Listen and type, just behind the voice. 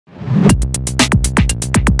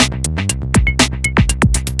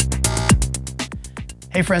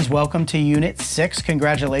Hey friends, welcome to Unit 6.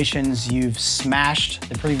 Congratulations, you've smashed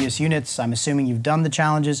the previous units. I'm assuming you've done the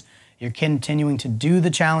challenges. You're continuing to do the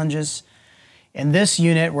challenges. In this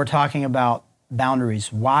unit, we're talking about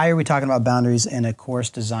boundaries. Why are we talking about boundaries in a course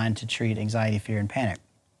designed to treat anxiety, fear, and panic?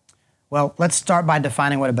 Well, let's start by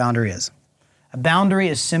defining what a boundary is. A boundary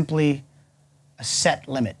is simply a set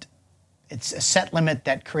limit. It's a set limit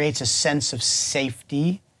that creates a sense of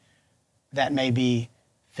safety. That may be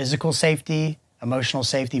physical safety, emotional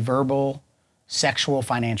safety, verbal, sexual,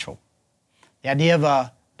 financial. The idea of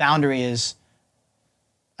a boundary is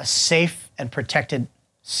a safe and protected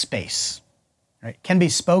space. Right? It can be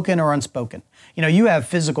spoken or unspoken. You know, you have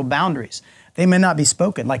physical boundaries. They may not be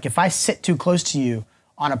spoken. Like if I sit too close to you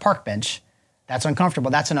on a park bench, that's uncomfortable.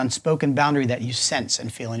 That's an unspoken boundary that you sense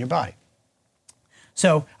and feel in your body.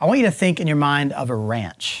 So I want you to think in your mind of a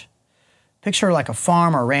ranch. Picture like a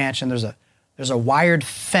farm or ranch, and there's a wired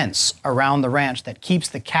fence around the ranch that keeps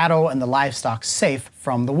the cattle and the livestock safe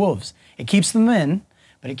from the wolves. It keeps them in,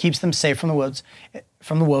 but it keeps them safe from the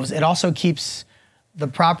wolves. It also keeps the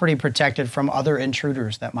property protected from other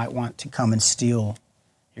intruders that might want to come and steal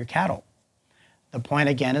your cattle. The point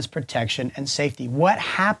again is protection and safety. What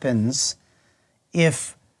happens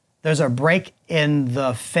if there's a break in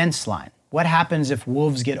the fence line? What happens if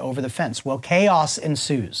wolves get over the fence? Well, chaos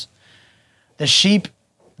ensues. The sheep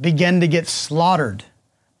begin to get slaughtered.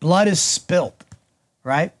 Blood is spilt,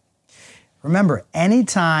 right? Remember,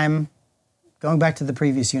 anytime, going back to the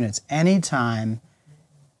previous units, anytime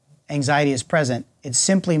anxiety is present, it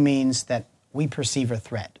simply means that we perceive a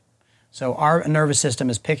threat. So our nervous system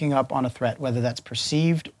is picking up on a threat, whether that's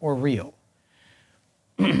perceived or real.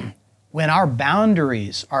 When our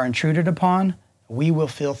boundaries are intruded upon, we will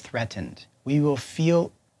feel threatened. We will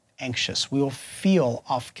feel anxious. We will feel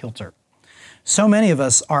off kilter. So many of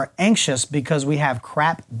us are anxious because we have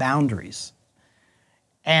crap boundaries.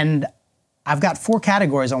 And I've got 4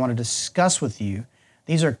 categories I want to discuss with you.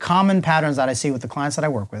 These are common patterns that I see with the clients that I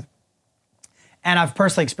work with. And I've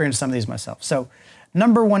personally experienced some of these myself. So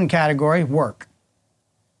number 1 category, work.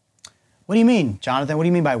 What do you mean, Jonathan? What do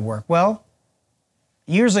you mean by work? Well,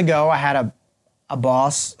 years ago, I had a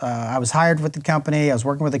boss. I was hired with the company. I was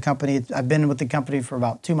working with the company. I've been with the company for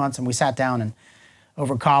about 2 months, and we sat down and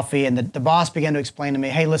over coffee, and the boss began to explain to me,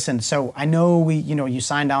 hey, listen, so I know you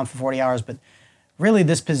signed on for 40 hours, but really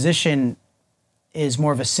this position is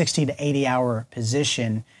more of a 60 to 80 hour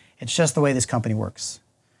position. It's just the way this company works.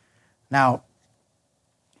 Now,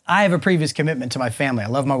 I have a previous commitment to my family. I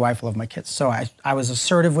love my wife, I love my kids. So I was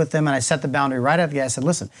assertive with them, and I set the boundary right at the gate. I said,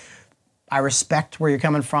 listen, I respect where you're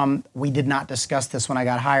coming from. We did not discuss this when I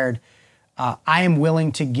got hired. I am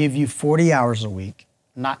willing to give you 40 hours a week,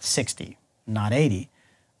 not 60. Not 80,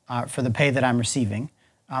 for the pay that I'm receiving.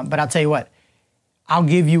 But I'll tell you what, I'll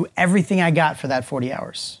give you everything I got for that 40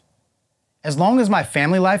 hours. As long as my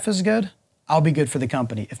family life is good, I'll be good for the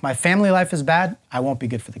company. If my family life is bad, I won't be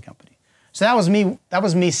good for the company. So that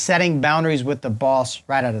was me setting boundaries with the boss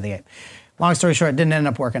right out of the gate. Long story short, it didn't end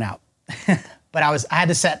up working out. But I had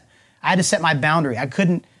to set my boundary. I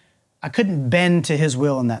couldn't bend to his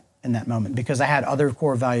will in that moment because I had other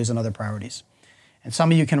core values and other priorities. And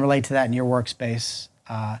some of you can relate to that in your workspace.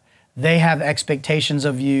 They have expectations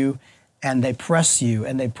of you, and they press you,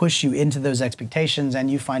 and they push you into those expectations,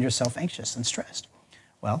 and you find yourself anxious and stressed.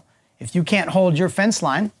 Well, if you can't hold your fence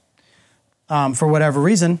line for whatever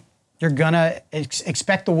reason, you're gonna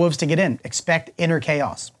expect the wolves to get in. Expect inner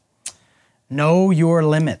chaos. Know your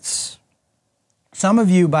limits. Some of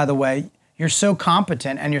you, by the way, you're so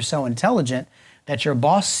competent and you're so intelligent that your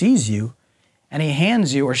boss sees you and he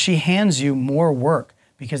hands you or she hands you more work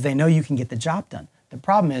because they know you can get the job done. The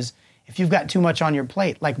problem is, if you've got too much on your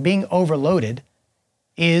plate, like being overloaded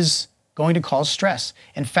is going to cause stress.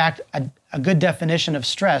 In fact, a good definition of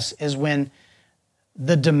stress is when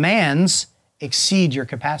the demands exceed your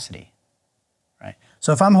capacity, right?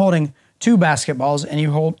 So if I'm holding 2 basketballs and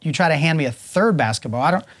you try to hand me a 3rd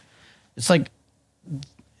basketball,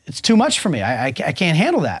 it's too much for me. I can't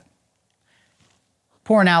handle that.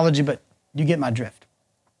 Poor analogy, but you get my drift.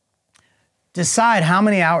 Decide how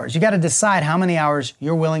many hours. You got to decide how many hours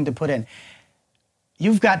you're willing to put in.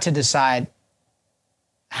 You've got to decide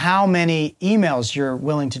how many emails you're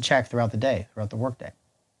willing to check throughout the day, throughout the workday.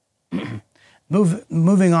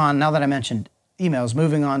 Moving on, now that I mentioned emails,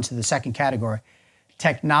 moving on to the second category,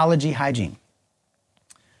 technology hygiene.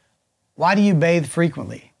 Why do you bathe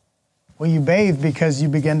frequently? Well, you bathe because you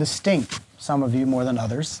begin to stink, some of you more than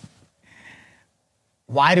others.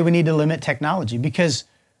 Why do we need to limit technology? Because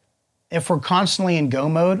if we're constantly in go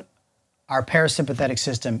mode, our parasympathetic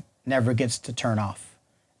system never gets to turn off,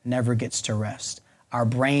 never gets to rest. Our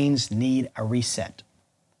brains need a reset.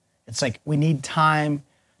 It's like we need time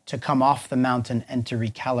to come off the mountain and to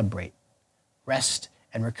recalibrate. Rest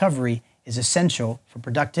and recovery is essential for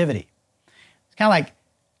productivity. It's kind of like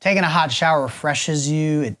taking a hot shower refreshes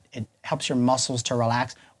you. It helps your muscles to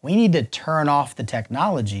relax. We need to turn off the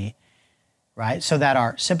technology, right, so that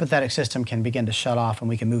our sympathetic system can begin to shut off and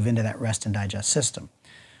we can move into that rest and digest system.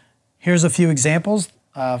 Here's a few examples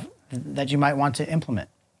that you might want to implement.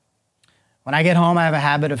 When I get home, I have a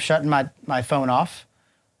habit of shutting my phone off,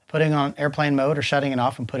 putting it on airplane mode or shutting it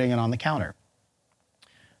off and putting it on the counter.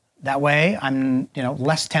 That way, I'm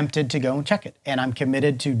less tempted to go and check it, and I'm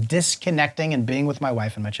committed to disconnecting and being with my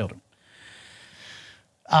wife and my children.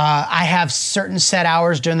 I have certain set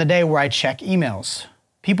hours during the day where I check emails.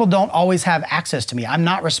 People don't always have access to me. I'm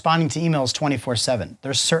not responding to emails 24/7.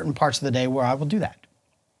 There's certain parts of the day where I will do that.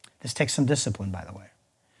 This takes some discipline, by the way.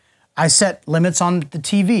 I set limits on the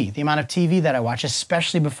TV, the amount of TV that I watch,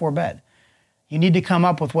 especially before bed. You need to come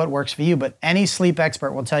up with what works for you, but any sleep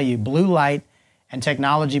expert will tell you blue light and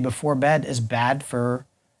technology before bed is bad for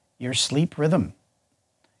your sleep rhythm.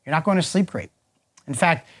 You're not going to sleep great. In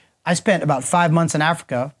fact, I spent about 5 months in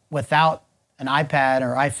Africa without an iPad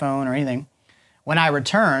or iPhone or anything. When I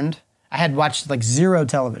returned, I had watched like zero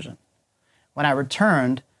television. When I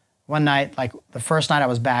returned, one night, like the first night I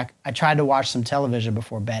was back, I tried to watch some television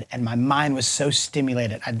before bed and my mind was so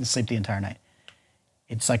stimulated, I didn't sleep the entire night.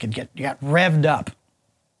 It's like you got revved up.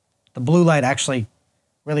 The blue light actually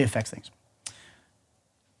really affects things.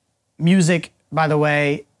 Music, by the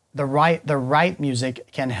way, the right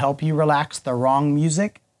music can help you relax. The wrong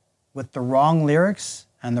music with the wrong lyrics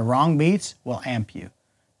and the wrong beats will amp you.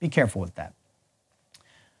 Be careful with that.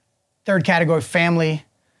 Third category, family.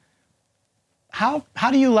 How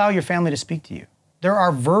do you allow your family to speak to you? There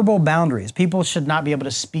are verbal boundaries. People should not be able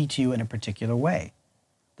to speak to you in a particular way.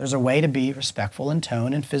 There's a way to be respectful in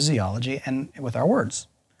tone and physiology and with our words.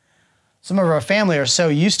 Some of our family are so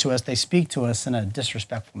used to us, they speak to us in a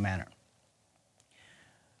disrespectful manner.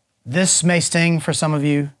 This may sting for some of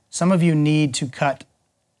you. Some of you need to cut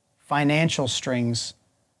financial strings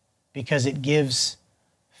because it gives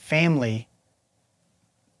family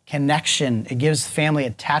connection. It gives family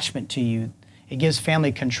attachment to you. It gives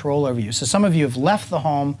family control over you. So some of you have left the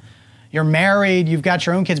home, you're married, you've got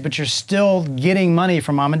your own kids, but you're still getting money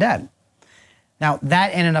from mom and dad. Now,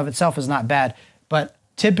 that in and of itself is not bad, but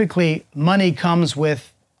typically money comes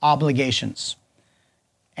with obligations.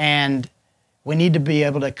 And we need to be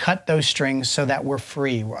able to cut those strings so that we're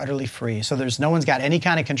free, we're utterly free. So no one's got any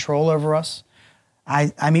kind of control over us.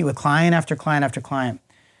 I meet with client after client after client.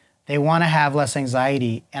 They want to have less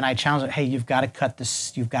anxiety, and I challenge them, hey, you've got to cut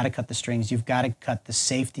this, you've got to cut the strings, you've got to cut the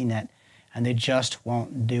safety net, and they just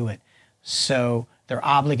won't do it. So they're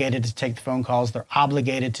obligated to take the phone calls, they're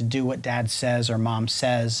obligated to do what dad says or mom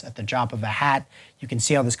says at the drop of a hat. You can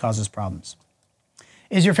see how this causes problems.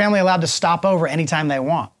 Is your family allowed to stop over anytime they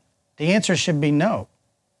want? The answer should be no.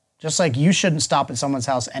 Just like you shouldn't stop at someone's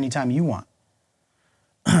house anytime you want.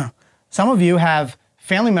 Some of you have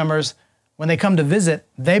family members, when they come to visit,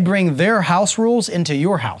 they bring their house rules into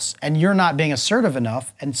your house, and you're not being assertive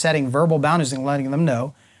enough and setting verbal boundaries and letting them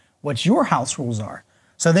know what your house rules are.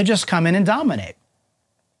 So they just come in and dominate.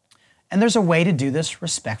 And there's a way to do this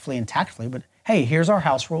respectfully and tactfully, but hey, here's our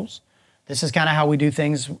house rules. This is kind of how we do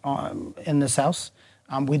things in this house.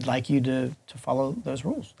 We'd like you to follow those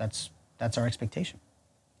rules. That's our expectation.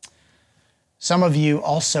 Some of you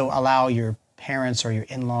also allow your parents or your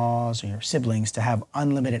in-laws or your siblings to have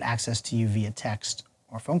unlimited access to you via text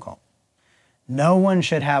or phone call. No one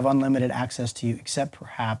should have unlimited access to you except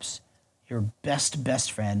perhaps your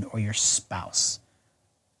best friend or your spouse.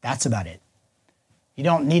 That's about it. You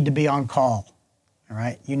don't need to be on call, all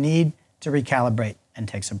right? You need to recalibrate and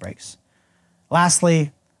take some breaks.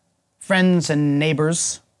 Lastly, friends and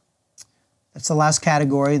neighbors. That's the last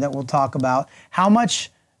category that we'll talk about. How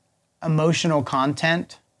much emotional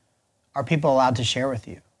content are people allowed to share with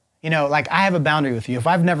you? You know, like I have a boundary with you. If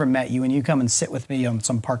I've never met you and you come and sit with me on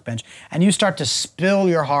some park bench and you start to spill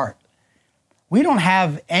your heart, we don't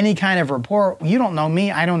have any kind of rapport. You don't know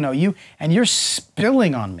me, I don't know you, and you're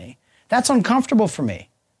spilling on me. That's uncomfortable for me.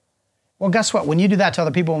 Well, guess what? When you do that to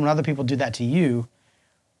other people, when other people do that to you,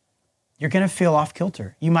 you're gonna feel off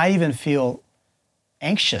kilter. You might even feel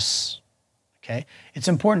anxious, okay? It's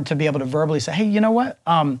important to be able to verbally say, hey, you know what?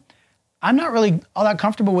 I'm not really all that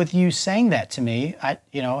comfortable with you saying that to me. I'd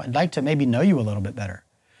like to maybe know you a little bit better.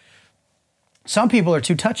 Some people are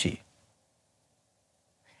too touchy.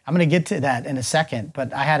 I'm gonna get to that in a second,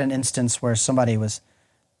 but I had an instance where somebody was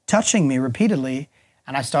touching me repeatedly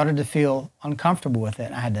and I started to feel uncomfortable with it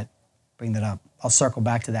and I had to bring that up. I'll circle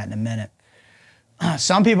back to that in a minute.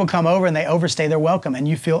 Some people come over and they overstay their welcome and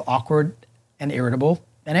you feel awkward and irritable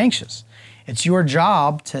and anxious. It's your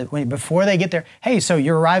job to, before they get there, hey, so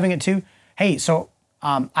you're arriving at 2? Hey, so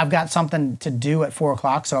I've got something to do at 4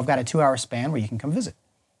 o'clock, so I've got a 2-hour span where you can come visit.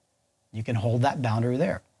 You can hold that boundary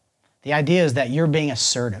there. The idea is that you're being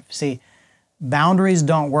assertive. See, boundaries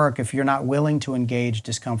don't work if you're not willing to engage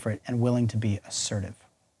discomfort and willing to be assertive.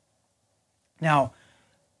 Now,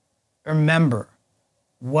 remember,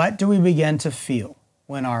 what do we begin to feel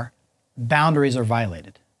when our boundaries are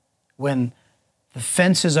violated? When the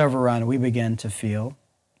fence is overrun, we begin to feel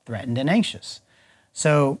threatened and anxious.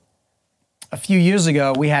 So a few years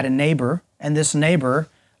ago, we had a neighbor, and this neighbor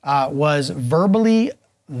was verbally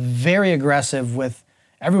very aggressive with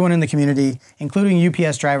everyone in the community, including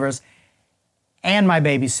UPS drivers and my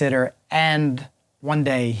babysitter. And one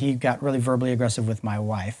day he got really verbally aggressive with my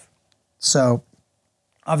wife. So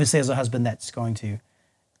obviously as a husband, that's going to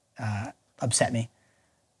upset me.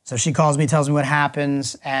 So she calls me, tells me what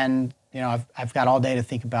happens, and I've got all day to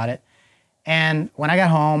think about it. And when I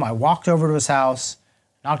got home, I walked over to his house,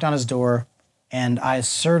 knocked on his door, and I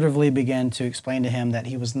assertively began to explain to him that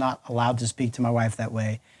he was not allowed to speak to my wife that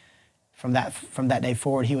way. From that day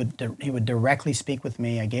forward, he would directly speak with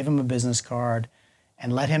me. I gave him a business card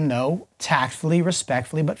and let him know, tactfully,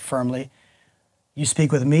 respectfully, but firmly, you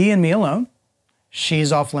speak with me and me alone.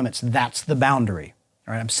 She's off limits. That's the boundary.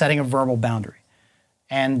 All right, I'm setting a verbal boundary.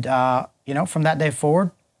 And from that day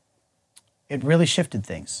forward, it really shifted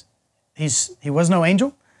things. He was no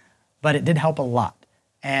angel, but it did help a lot.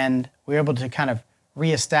 And we were able to kind of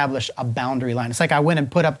reestablish a boundary line. It's like I went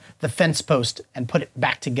and put up the fence post and put it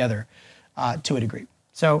back together to a degree.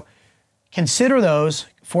 So consider those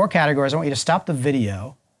 4 categories. I want you to stop the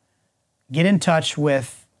video, get in touch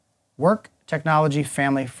with work, technology,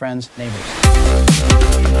 family, friends, neighbors.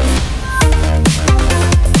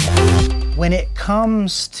 When it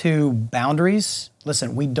comes to boundaries,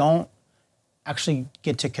 listen, we don't actually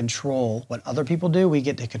get to control what other people do. We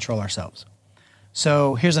get to control ourselves.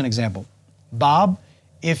 So here's an example. Bob,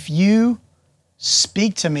 if you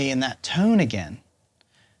speak to me in that tone again,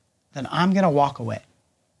 then I'm going to walk away.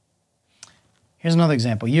 Here's another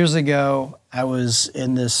example. Years ago, I was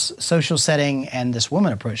in this social setting and this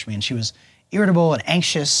woman approached me and she was irritable and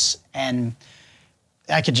anxious and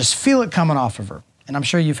I could just feel it coming off of her. And I'm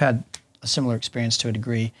sure you've had a similar experience to a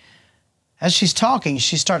degree. As she's talking,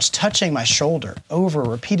 she starts touching my shoulder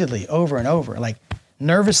repeatedly, over and over, like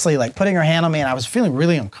nervously, like putting her hand on me, and I was feeling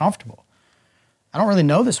really uncomfortable. I don't really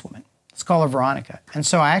know this woman. Let's call her Veronica. And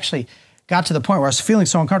so I actually got to the point where I was feeling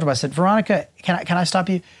so uncomfortable. I said, Veronica, can I stop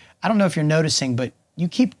you? I don't know if you're noticing, but you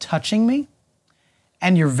keep touching me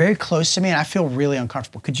and you're very close to me and I feel really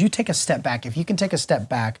uncomfortable. Could you take a step back? If you can take a step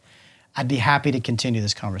back, I'd be happy to continue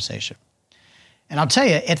this conversation. And I'll tell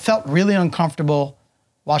you, it felt really uncomfortable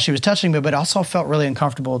while she was touching me, but it also felt really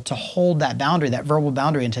uncomfortable to hold that boundary, that verbal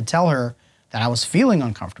boundary, and to tell her that I was feeling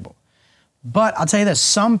uncomfortable. But I'll tell you this,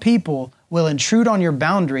 some people will intrude on your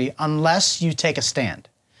boundary unless you take a stand.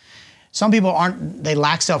 Some people they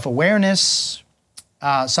lack self-awareness.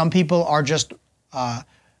 Some people are just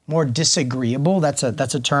more disagreeable. That's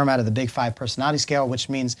a term out of the Big 5 personality scale, which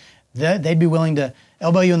means they'd be willing to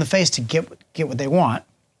elbow you in the face to get what they want.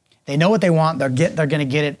 They know what they want. They're going to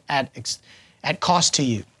get it at cost to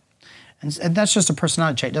you. And that's just a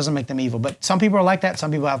personality trait. It doesn't make them evil. But some people are like that.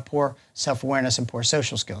 Some people have poor self-awareness and poor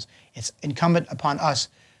social skills. It's incumbent upon us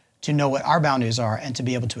to know what our boundaries are and to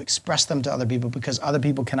be able to express them to other people because other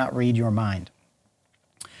people cannot read your mind.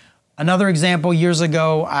 Another example, years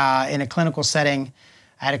ago in a clinical setting,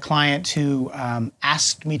 I had a client who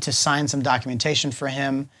asked me to sign some documentation for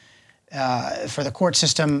him for the court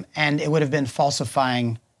system, and it would have been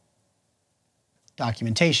falsifying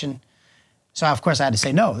documentation. So, of course, I had to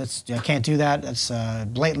say, no, I can't do that. That's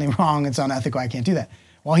blatantly wrong. It's unethical. I can't do that.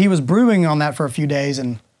 Well, he was brewing on that for a few days,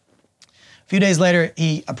 and a few days later,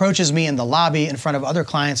 he approaches me in the lobby in front of other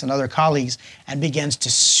clients and other colleagues and begins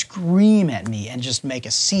to scream at me and just make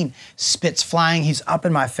a scene. Spit's flying. He's up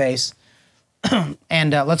in my face.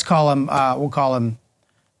 And we'll call him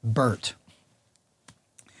Bert.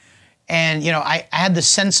 And, I had the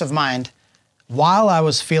sense of mind while I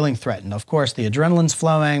was feeling threatened. Of course, the adrenaline's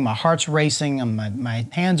flowing, my heart's racing, and my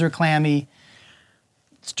hands are clammy.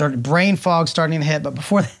 Brain fog starting to hit. But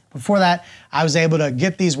before that, I was able to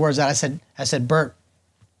get these words out. I said, Bert,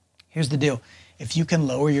 here's the deal. If you can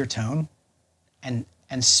lower your tone and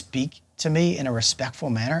speak to me in a respectful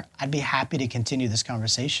manner, I'd be happy to continue this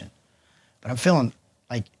conversation. But I'm feeling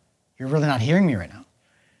like you're really not hearing me right now.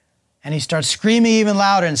 And he starts screaming even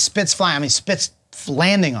louder and spit's flying. I mean, spit's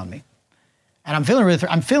landing on me. And I'm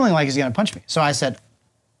feeling like he's going to punch me. So I said,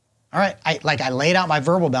 All right, I laid out my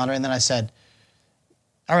verbal boundary, and then I said,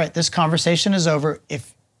 all right, this conversation is over.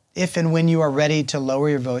 If and when you are ready to lower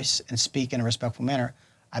your voice and speak in a respectful manner,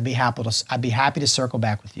 I'd be happy to circle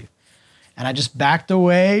back with you. And I just backed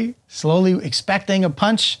away, slowly expecting a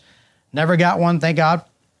punch. Never got one, thank God.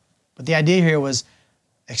 But the idea here was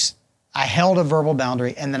I held a verbal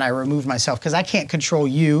boundary, and then I removed myself, because I can't control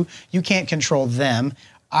you. You can't control them.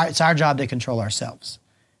 It's our job to control ourselves.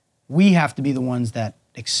 We have to be the ones that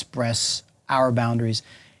express our boundaries.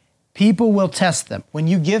 People will test them. When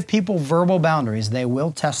you give people verbal boundaries, they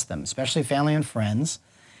will test them, especially family and friends,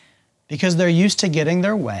 because they're used to getting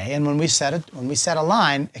their way. And when we set a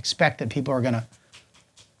line, expect that people are going to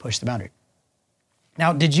push the boundary.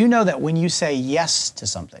 Now, did you know that when you say yes to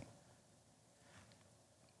something,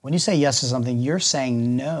 you're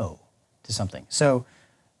saying no to something? So,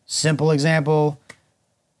 simple example,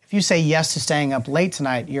 if you say yes to staying up late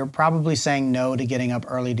tonight, you're probably saying no to getting up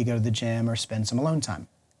early to go to the gym or spend some alone time.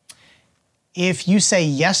 If you say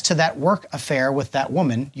yes to that work affair with that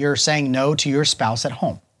woman, you're saying no to your spouse at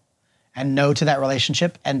home, and no to that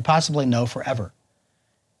relationship, and possibly no forever,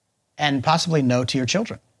 and possibly no to your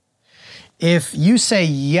children. If you say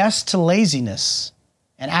yes to laziness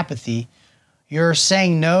and apathy, you're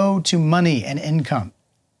saying no to money and income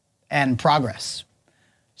and progress.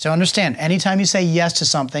 So understand, anytime you say yes to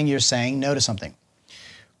something, you're saying no to something.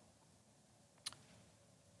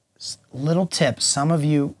 Little tip, some of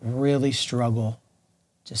you really struggle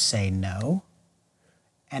to say no,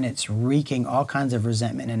 and it's wreaking all kinds of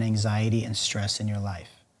resentment and anxiety and stress in your life.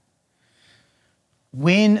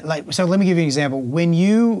 So let me give you an example.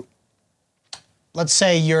 When let's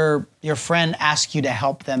say your friend asks you to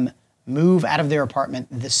help them move out of their apartment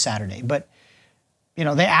this Saturday, but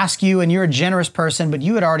they ask you, and you're a generous person, but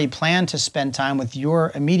you had already planned to spend time with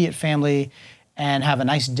your immediate family and have a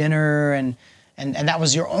nice dinner, and that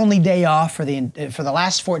was your only day off for the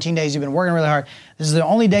last 14 days. You've been working really hard. This is the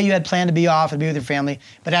only day you had planned to be off and be with your family.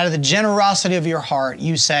 But out of the generosity of your heart,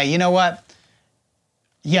 you say, you know what?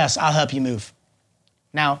 Yes, I'll help you move.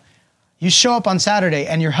 Now, you show up on Saturday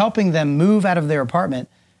and you're helping them move out of their apartment.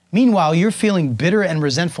 Meanwhile, you're feeling bitter and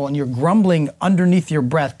resentful, and you're grumbling underneath your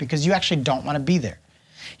breath because you actually don't want to be there.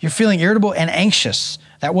 You're feeling irritable and anxious.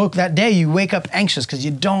 That day you wake up anxious because you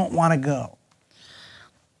don't want to go.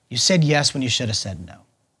 You said yes when you should have said no.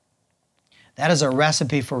 That is a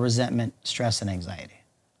recipe for resentment, stress, and anxiety.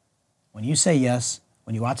 When you say yes,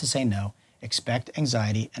 when you ought to say no, expect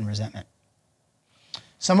anxiety and resentment.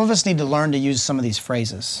 Some of us need to learn to use some of these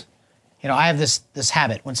phrases. I have this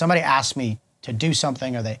habit. When somebody asks me to do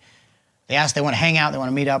something, or they want to hang out, they want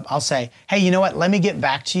to meet up, I'll say, hey, you know what? Let me get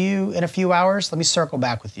back to you in a few hours. Let me circle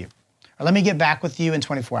back with you. Or let me get back with you in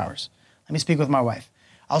 24 hours. Let me speak with my wife.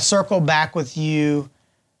 I'll circle back with you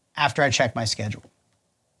after I check my schedule.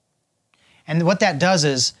 And what that does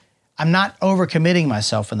is I'm not overcommitting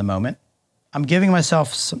myself in the moment. I'm giving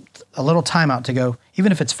myself a little time out to go,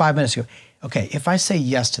 even if it's 5 minutes to go, okay, if I say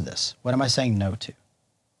yes to this, what am I saying no to?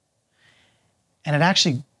 And it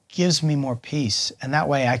actually gives me more peace. And that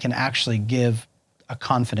way I can actually give a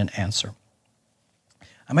confident answer.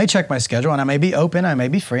 I may check my schedule, and I may be open, I may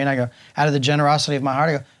be free, and I go, out of the generosity of my heart,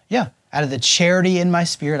 I go, yeah. Out of the charity in my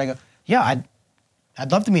spirit, I go, yeah,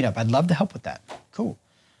 I'd love to meet up. I'd love to help with that. Cool.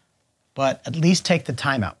 But at least take the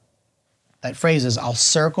time out. That phrase is, I'll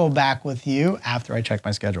circle back with you after I check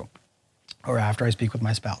my schedule, or after I speak with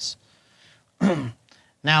my spouse.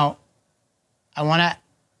 Now, I want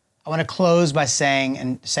to close by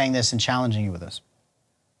saying this and challenging you with this.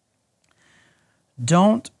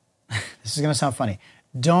 This is going to sound funny,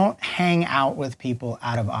 don't hang out with people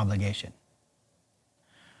out of obligation.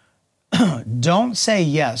 Don't say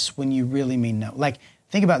yes when you really mean no. Like,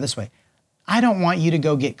 think about it this way. I don't want you to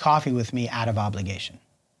go get coffee with me out of obligation.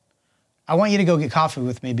 I want you to go get coffee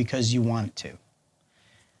with me because you want to.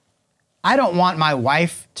 I don't want my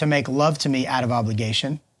wife to make love to me out of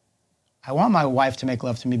obligation. I want my wife to make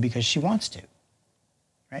love to me because she wants to,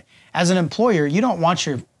 right? As an employer, you don't want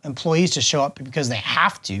your employees to show up because they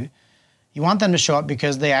have to. You want them to show up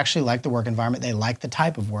because they actually like the work environment, they like the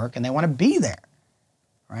type of work, and they want to be there,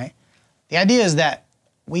 right? The idea is that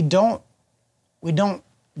we don't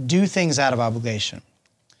do things out of obligation.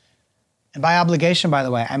 And by obligation, by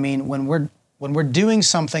the way, I mean when we're doing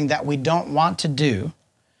something that we don't want to do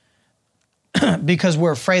because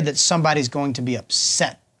we're afraid that somebody's going to be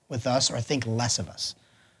upset with us or think less of us.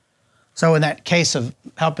 So in that case of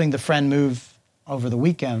helping the friend move over the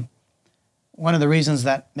weekend, one of the reasons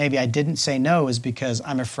that maybe I didn't say no is because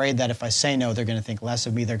I'm afraid that if I say no, they're going to think less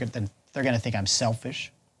of me. They're going to think I'm selfish.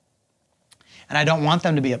 And I don't want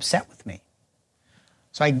them to be upset with me.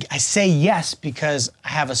 So I say yes because I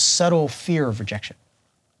have a subtle fear of rejection.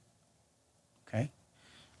 Okay?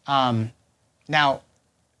 Now,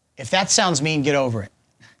 if that sounds mean, get over it.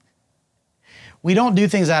 We don't do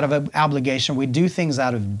things out of obligation. We do things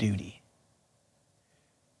out of duty.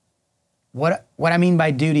 What I mean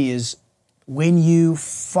by duty is when you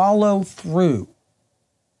follow through,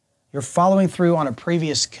 you're following through on a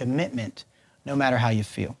previous commitment, no matter how you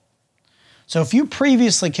feel. So if you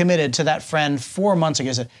previously committed to that friend 4 months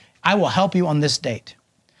ago, said, I will help you on this date.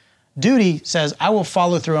 Duty says, I will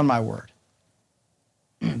follow through on my word.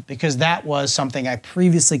 Because that was something I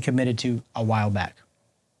previously committed to a while back.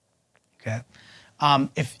 Okay?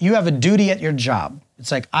 If you have a duty at your job,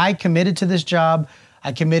 it's like, I committed to this job,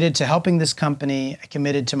 I committed to helping this company, I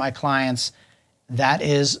committed to my clients. That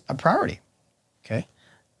is a priority. Okay?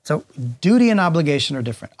 So duty and obligation are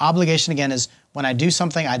different. Obligation, again, is when I do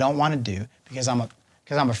something I don't want to do because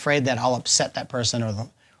I'm afraid that I'll upset that person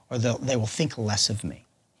or they will think less of me.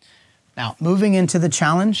 Now, moving into the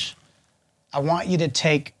challenge, I want you to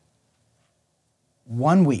take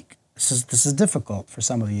 1 week. This is difficult for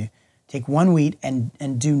some of you. Take 1 week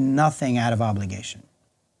and do nothing out of obligation.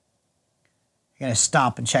 You're going to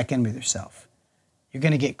stop and check in with yourself. You're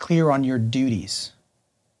going to get clear on your duties,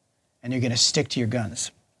 and you're going to stick to your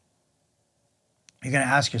guns. You're going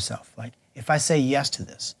to ask yourself, like, if I say yes to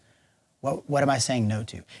this, what am I saying no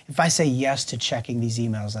to? If I say yes to checking these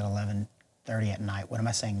emails at 11:30 at night, what am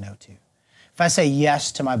I saying no to? If I say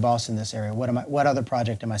yes to my boss in this area, what other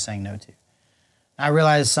project am I saying no to? I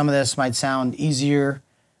realize some of this might sound easier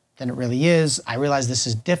than it really is. I realize this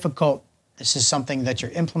is difficult. This is something that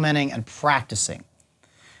you're implementing and practicing.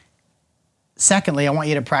 Secondly, I want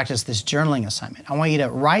you to practice this journaling assignment. I want you to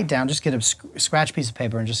write down, just get a scratch piece of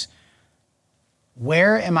paper and just,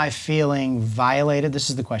 where am I feeling violated? This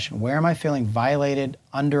is the question. Where am I feeling violated,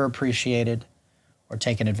 underappreciated, or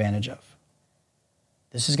taken advantage of?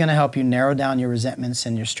 This is going to help you narrow down your resentments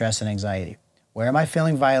and your stress and anxiety. Where am I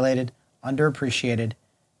feeling violated, underappreciated,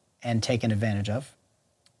 and taken advantage of?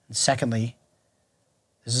 And secondly,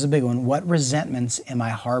 this is a big one. What resentments am I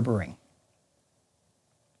harboring?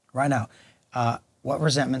 Right now, what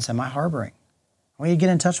resentments am I harboring? I want you to get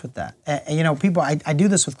in touch with that. And you know, people, I do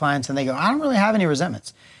this with clients and they go, I don't really have any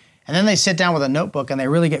resentments. And then they sit down with a notebook and they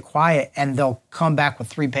really get quiet and they'll come back with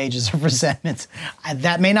 3 pages of resentments.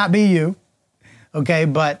 That may not be you, okay?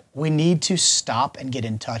 But we need to stop and get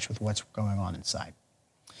in touch with what's going on inside.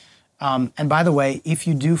 And by the way, if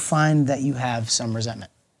you do find that you have some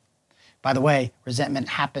resentment, by the way, resentment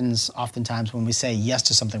happens oftentimes when we say yes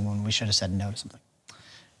to something when we should have said no to something.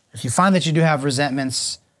 If you find that you do have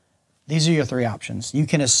resentments, these are your 3 options. You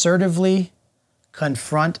can assertively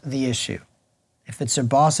confront the issue. If it's a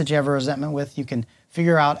boss that you have a resentment with, you can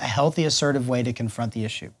figure out a healthy, assertive way to confront the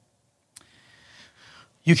issue.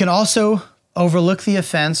 You can also overlook the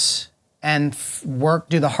offense and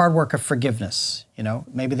do the hard work of forgiveness. You know,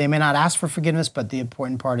 maybe they may not ask for forgiveness, but the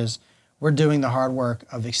important part is we're doing the hard work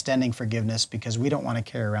of extending forgiveness because we don't want to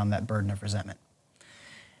carry around that burden of resentment.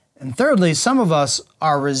 And thirdly, some of us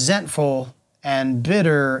are resentful and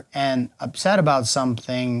bitter and upset about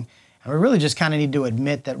something, and we really just kind of need to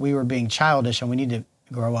admit that we were being childish and we need to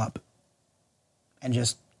grow up and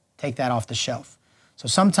just take that off the shelf. So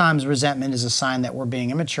sometimes resentment is a sign that we're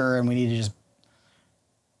being immature and we need to just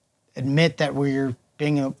admit that we're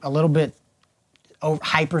being a little bit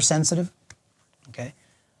hypersensitive, okay?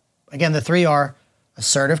 Again, the 3 are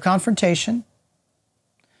assertive confrontation,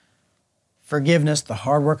 forgiveness, the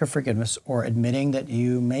hard work of forgiveness, or admitting that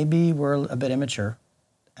you maybe were a bit immature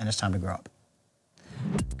and it's time to grow up.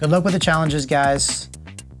 Good luck with the challenges, guys.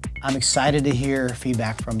 I'm excited to hear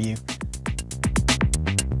feedback from you.